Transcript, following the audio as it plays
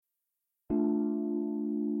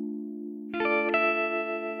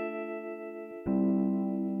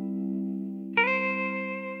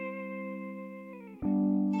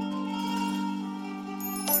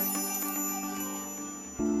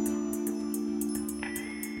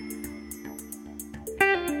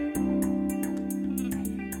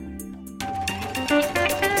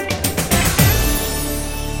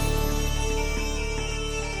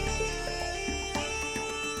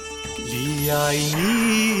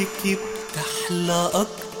عينيكي بتحلى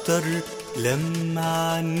أكتر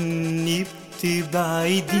لما عني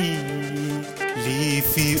بتبعدي، ليه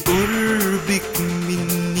في قربك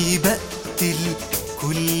مني بقتل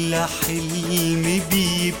كل حلم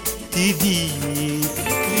بيبتدي،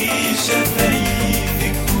 ليه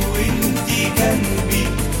شفايفك وانتي جنبي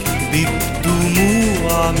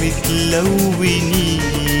بالدموع متلونين،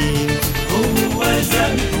 هو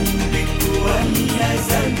ذنبك ولا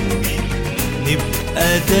ذنبي نبقى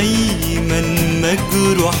دايما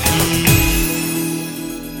مجروحين.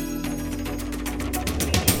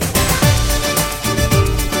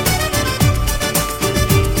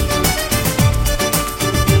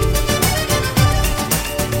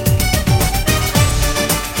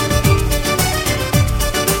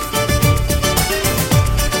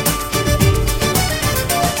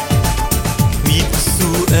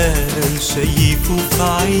 سؤال شايفه في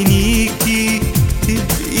عينيكي،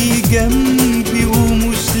 تبقي جنبي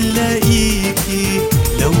ومش لاقيكي،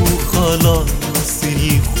 لو خلاص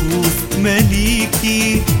الخوف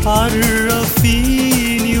ماليكي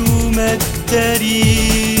عرفيني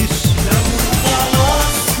وماتداريش، لو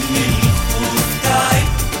خلاص الخوف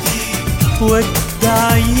تعبتي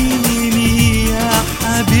ودعيني يا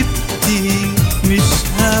حبيبتي، مش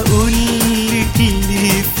هقولك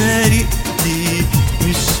ليه فارقتي،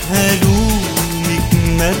 مش هلومك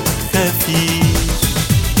متخافيش،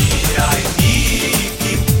 يا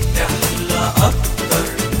عينيكي بتحلى أكتر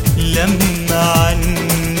لما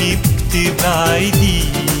عني بتبعدي،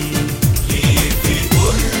 ليه في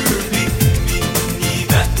قربك مني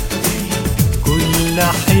بقتل كل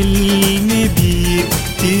حلم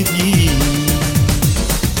بيبتدي.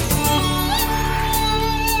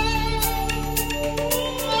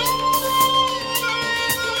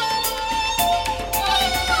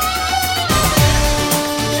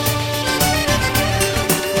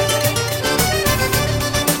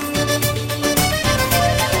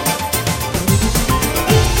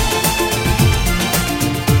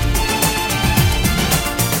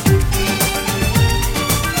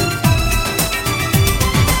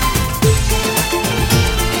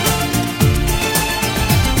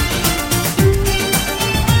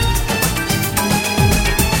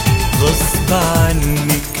 غصب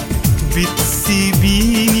عنك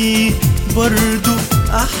بتسيبيني برضو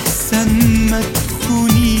أحسن ما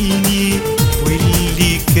تخونيني،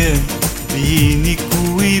 واللي كان بينك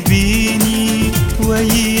وبيني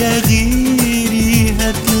ويا غيري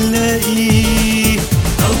هتلاقيه،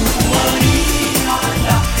 دوري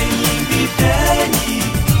على حلم تاني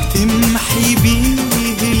تمحي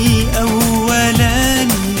بيه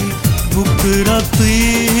الأولاني، بكرة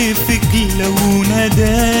طيفك لو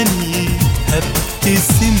ناداني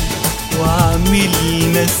هبتسم واعمل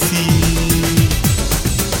نسيم،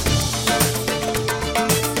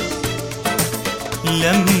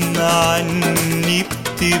 لما عني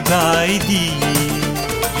بتبعدي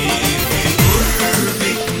ليه في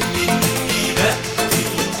قربك مني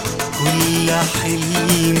بقتل كل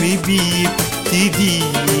حلم بيبتدي،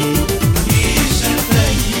 ليه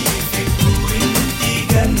شفايفك وانتي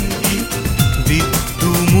جنبي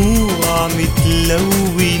بالدموع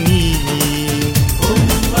متلونين،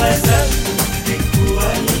 هو ذنبك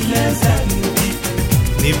ولا ذنبي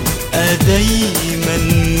نبقى دايما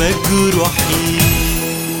مجروحين.